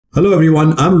Hello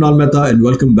everyone, I'm Ronald Mehta and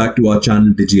welcome back to our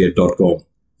channel digiate.com.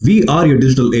 We are your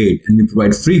digital aid and we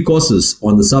provide free courses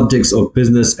on the subjects of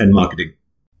business and marketing.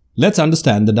 Let's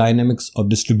understand the dynamics of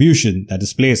distribution that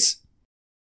is place.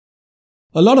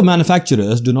 A lot of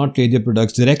manufacturers do not trade their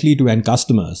products directly to end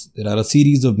customers. There are a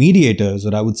series of mediators,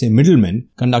 or I would say middlemen,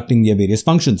 conducting their various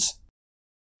functions.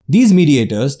 These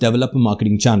mediators develop a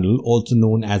marketing channel, also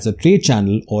known as a trade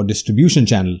channel or distribution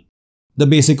channel. The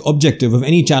basic objective of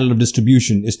any channel of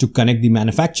distribution is to connect the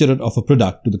manufacturer of a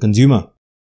product to the consumer.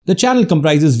 The channel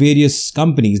comprises various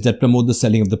companies that promote the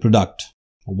selling of the product.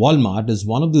 Walmart is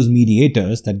one of those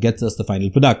mediators that gets us the final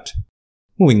product.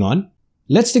 Moving on,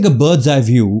 let's take a bird's eye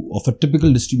view of a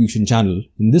typical distribution channel.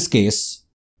 In this case,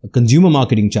 a consumer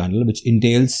marketing channel, which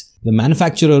entails the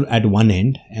manufacturer at one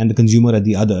end and the consumer at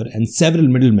the other, and several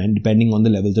middlemen depending on the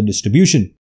levels of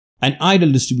distribution. An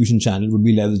ideal distribution channel would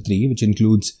be level 3, which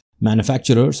includes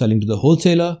manufacturer selling to the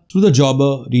wholesaler, through the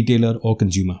jobber, retailer or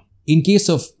consumer. In case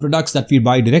of products that we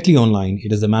buy directly online,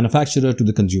 it is the manufacturer to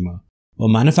the consumer, or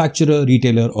manufacturer,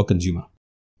 retailer or consumer.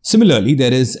 Similarly,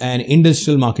 there is an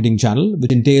industrial marketing channel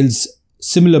which entails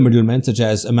similar middlemen such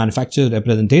as a manufacturer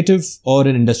representative or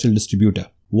an industrial distributor.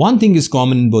 One thing is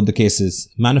common in both the cases: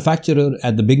 manufacturer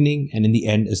at the beginning and in the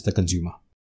end is the consumer.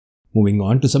 Moving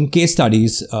on to some case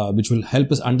studies which will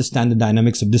help us understand the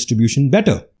dynamics of distribution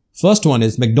better. First one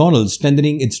is McDonald's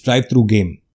strengthening its drive-thru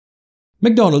game.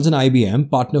 McDonald's and IBM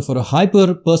partner for a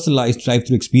hyper-personalized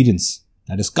drive-thru experience.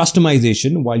 That is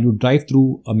customization while you drive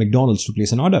through a McDonald's to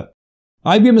place an order.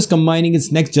 IBM is combining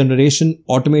its next-generation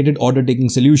automated order-taking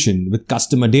solution with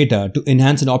customer data to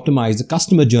enhance and optimize the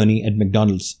customer journey at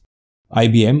McDonald's.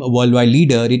 IBM, a worldwide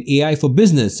leader in AI for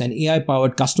business and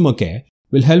AI-powered customer care,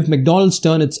 will help McDonald's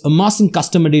turn its amassing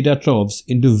customer data troves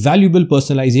into valuable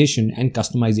personalization and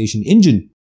customization engine.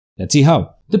 Let's see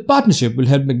how. The partnership will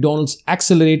help McDonald's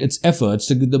accelerate its efforts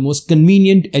to give the most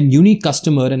convenient and unique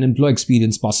customer and employee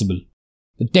experience possible.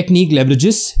 The technique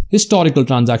leverages historical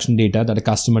transaction data that a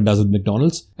customer does with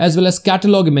McDonald's, as well as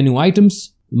catalog menu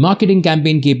items, marketing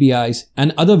campaign KPIs,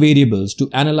 and other variables to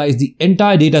analyze the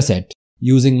entire data set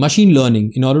using machine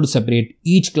learning in order to separate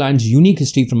each client's unique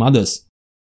history from others.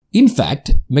 In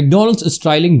fact, McDonald's is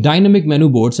trialing dynamic menu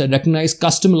boards that recognize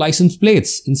customer license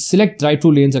plates in select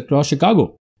drive-thru lanes across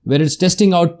Chicago, where it's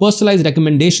testing out personalized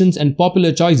recommendations and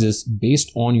popular choices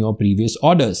based on your previous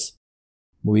orders.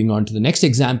 Moving on to the next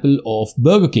example of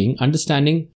Burger King,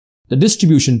 understanding the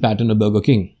distribution pattern of Burger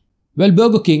King. Well,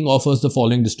 Burger King offers the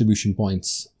following distribution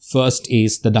points. First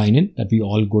is the dine-in that we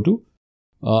all go to,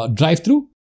 drive-thru,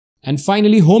 and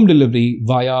finally home delivery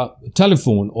via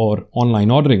telephone or online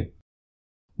ordering.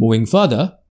 Moving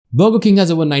further, Burger King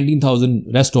has over 19,000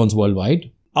 restaurants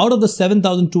worldwide. Out of the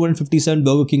 7,257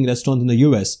 Burger King restaurants in the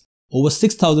US, over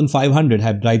 6,500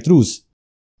 have drive-thrus.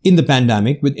 In the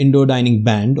pandemic, with indoor dining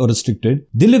banned or restricted,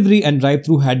 delivery and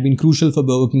drive-thru had been crucial for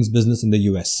Burger King's business in the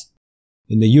US.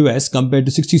 In the US, compared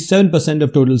to 67%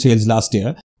 of total sales last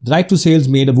year, drive-thru sales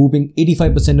made a whopping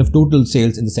 85% of total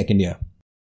sales in the second year.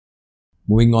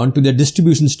 Moving on to their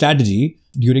distribution strategy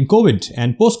during COVID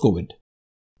and post-COVID.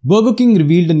 Burger King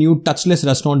revealed a new touchless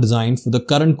restaurant design for the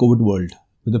current COVID world.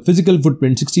 With a physical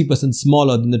footprint 60%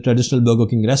 smaller than the traditional Burger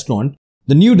King restaurant,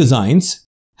 the new designs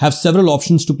have several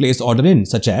options to place order in,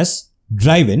 such as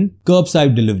drive-in,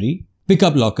 curbside delivery,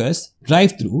 pickup lockers,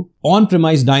 drive-thru,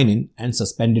 on-premise dine-in, and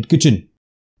suspended kitchen.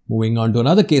 Moving on to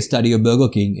another case study of Burger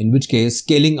King, in which case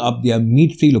scaling up their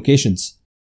meat-free locations.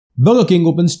 Burger King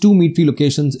opens 2 meat-free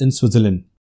locations in Switzerland.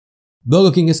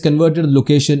 Burger King has converted a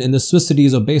location in the Swiss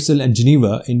cities of Basel and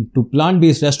Geneva into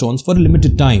plant-based restaurants for a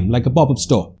limited time, like a pop-up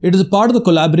store. It is a part of the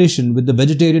collaboration with the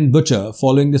vegetarian butcher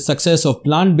following the success of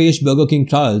plant-based Burger King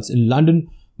trials in London,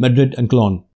 Madrid and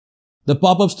Cologne. The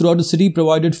pop-ups throughout the city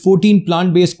provided 14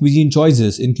 plant-based cuisine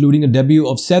choices, including a debut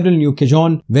of several new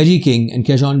Cajun Veggie King and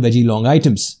Cajun Veggie Long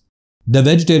items. The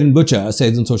vegetarian butcher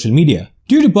says on social media,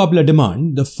 "Due to popular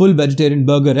demand, the full vegetarian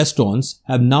burger restaurants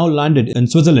have now landed in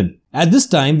Switzerland. At this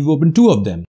time, we've opened 2 of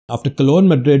them. After Cologne,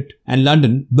 Madrid and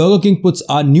London, Burger King puts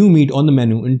our new meat on the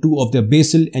menu in 2 of their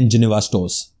Basel and Geneva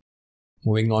stores."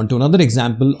 Moving on to another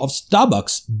example of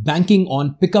Starbucks banking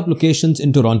on pickup locations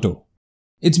in Toronto.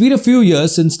 It's been a few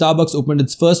years since Starbucks opened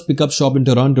its first pickup shop in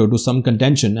Toronto to some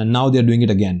contention, and now they're doing it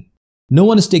again. No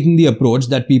one is taking the approach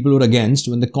that people were against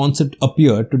when the concept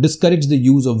appeared to discourage the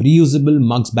use of reusable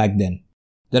mugs back then.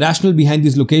 The rationale behind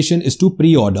this location is to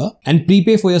pre-order and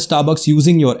prepay for your Starbucks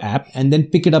using your app and then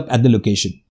pick it up at the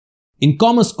location. In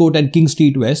Commerce Court and King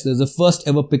Street West, there's the first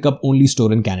ever pickup only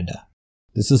store in Canada.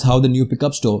 This is how the new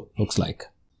pickup store looks like.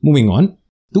 Moving on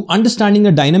to understanding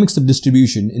the dynamics of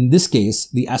distribution, in this case,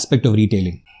 the aspect of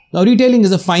retailing. Now, retailing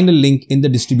is a final link in the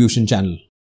distribution channel.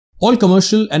 All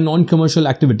commercial and non-commercial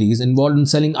activities involved in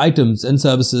selling items and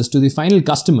services to the final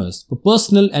customers for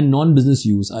personal and non-business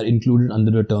use are included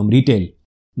under the term retail.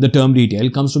 The term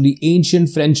retail comes from the ancient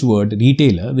French word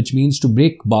retailer, which means to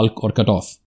break, bulk, or cut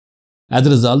off. As a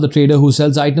result, the trader who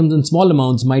sells items in small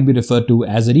amounts might be referred to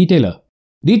as a retailer.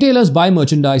 Retailers buy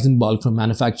merchandise in bulk from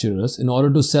manufacturers in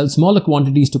order to sell smaller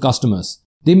quantities to customers.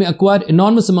 They may acquire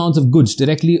enormous amounts of goods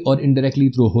directly or indirectly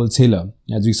through a wholesaler,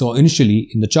 as we saw initially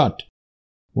in the chart.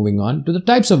 Moving on to the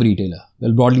types of retailer.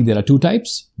 Well, broadly there are two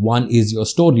types. One is your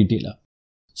store retailer.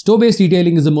 Store-based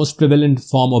retailing is the most prevalent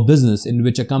form of business in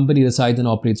which a company resides and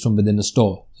operates from within a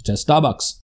store, such as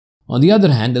Starbucks. On the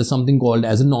other hand, there is something called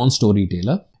as a non-store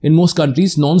retailer. In most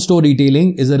countries, non-store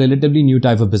retailing is a relatively new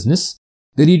type of business.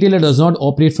 The retailer does not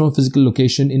operate from a physical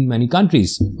location in many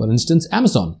countries, for instance,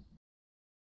 Amazon.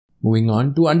 Moving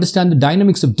on to understand the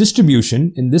dynamics of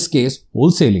distribution, in this case,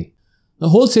 wholesaling. Now,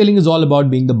 wholesaling is all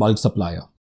about being the bulk supplier.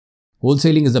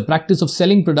 Wholesaling is the practice of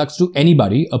selling products to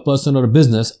anybody, a person or a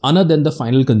business, other than the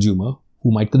final consumer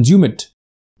who might consume it.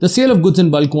 The sale of goods in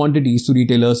bulk quantities to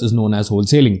retailers is known as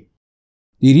wholesaling.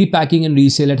 The repacking and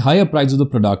resale at higher price of the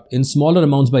product in smaller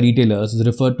amounts by retailers is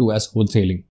referred to as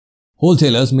wholesaling.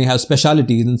 Wholesalers may have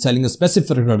specialities in selling a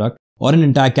specific product or an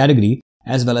entire category,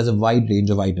 as well as a wide range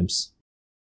of items.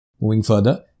 Moving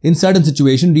further, in certain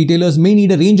situations, retailers may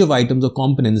need a range of items or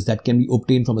components that can be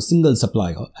obtained from a single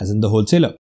supplier, as in the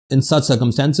wholesaler. In such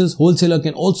circumstances, wholesaler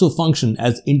can also function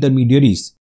as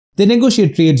intermediaries. They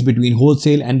negotiate trades between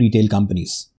wholesale and retail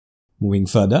companies. Moving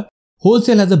further,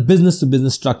 wholesale has a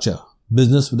business-to-business structure.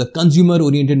 Business with a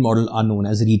consumer-oriented model are known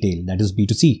as retail, that is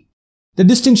B2C. The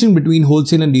distinction between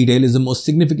wholesale and retail is the most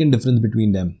significant difference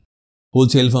between them.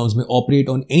 Wholesale firms may operate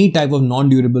on any type of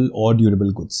non-durable or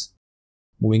durable goods.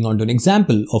 Moving on to an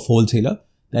example of wholesaler,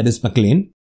 that is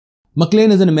McLane.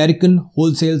 McLane is an American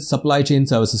wholesale supply chain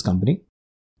services company.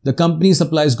 The company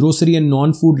supplies grocery and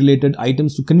non-food related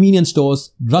items to convenience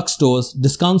stores, drugstores,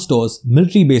 discount stores,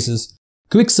 military bases,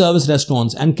 quick service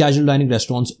restaurants and casual dining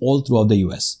restaurants all throughout the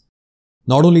US.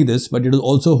 Not only this, but it is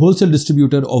also a wholesale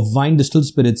distributor of wine, distilled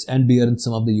spirits and beer in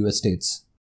some of the US states.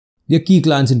 Their key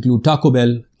clients include Taco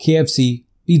Bell, KFC,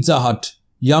 Pizza Hut,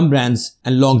 Yum Brands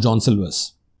and Long John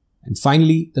Silver's. And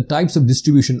finally, the types of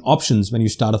distribution options when you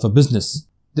start off a business.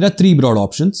 There are three broad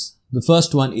options. The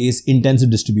first one is intensive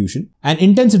distribution. An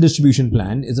intensive distribution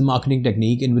plan is a marketing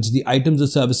technique in which the items or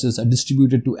services are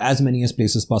distributed to as many as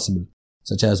places possible,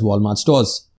 such as Walmart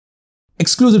stores.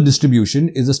 Exclusive distribution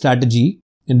is a strategy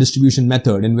and distribution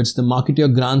method in which the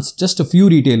marketer grants just a few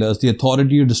retailers the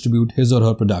authority to distribute his or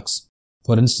her products.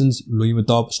 For instance, Louis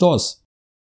Vuitton stores.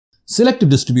 Selective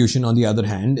distribution, on the other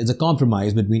hand, is a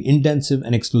compromise between intensive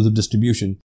and exclusive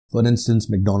distribution. For instance,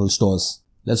 McDonald stores.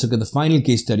 Let's look at the final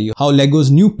case study of how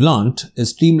Lego's new plant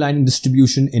is streamlining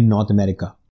distribution in North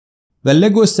America. Well,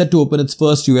 Lego is set to open its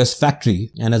first US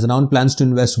factory and has announced plans to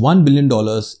invest $1 billion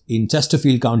in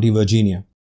Chesterfield County, Virginia.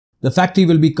 The factory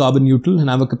will be carbon neutral and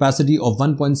have a capacity of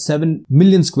 1.7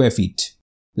 million square feet,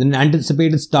 with an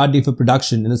anticipated start date for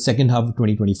production in the second half of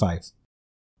 2025.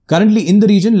 Currently in the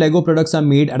region, Lego products are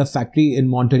made at a factory in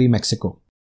Monterrey, Mexico.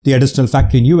 The additional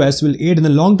factory in US will aid in the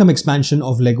long-term expansion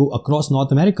of Lego across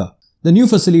North America. The new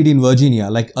facility in Virginia,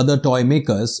 like other toy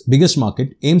makers' biggest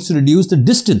market, aims to reduce the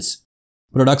distance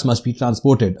products must be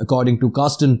transported, according to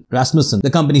Carsten Rasmussen,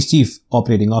 the company's chief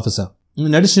operating officer.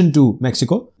 In addition to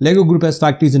Mexico, Lego Group has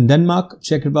factories in Denmark,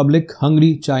 Czech Republic,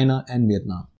 Hungary, China, and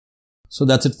Vietnam. So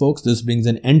that's it, folks. This brings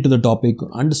an end to the topic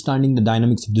on understanding the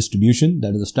dynamics of distribution,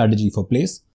 that is a strategy for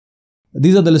place.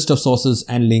 These are the list of sources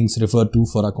and links referred to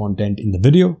for our content in the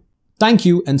video. Thank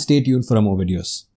you and stay tuned for more videos.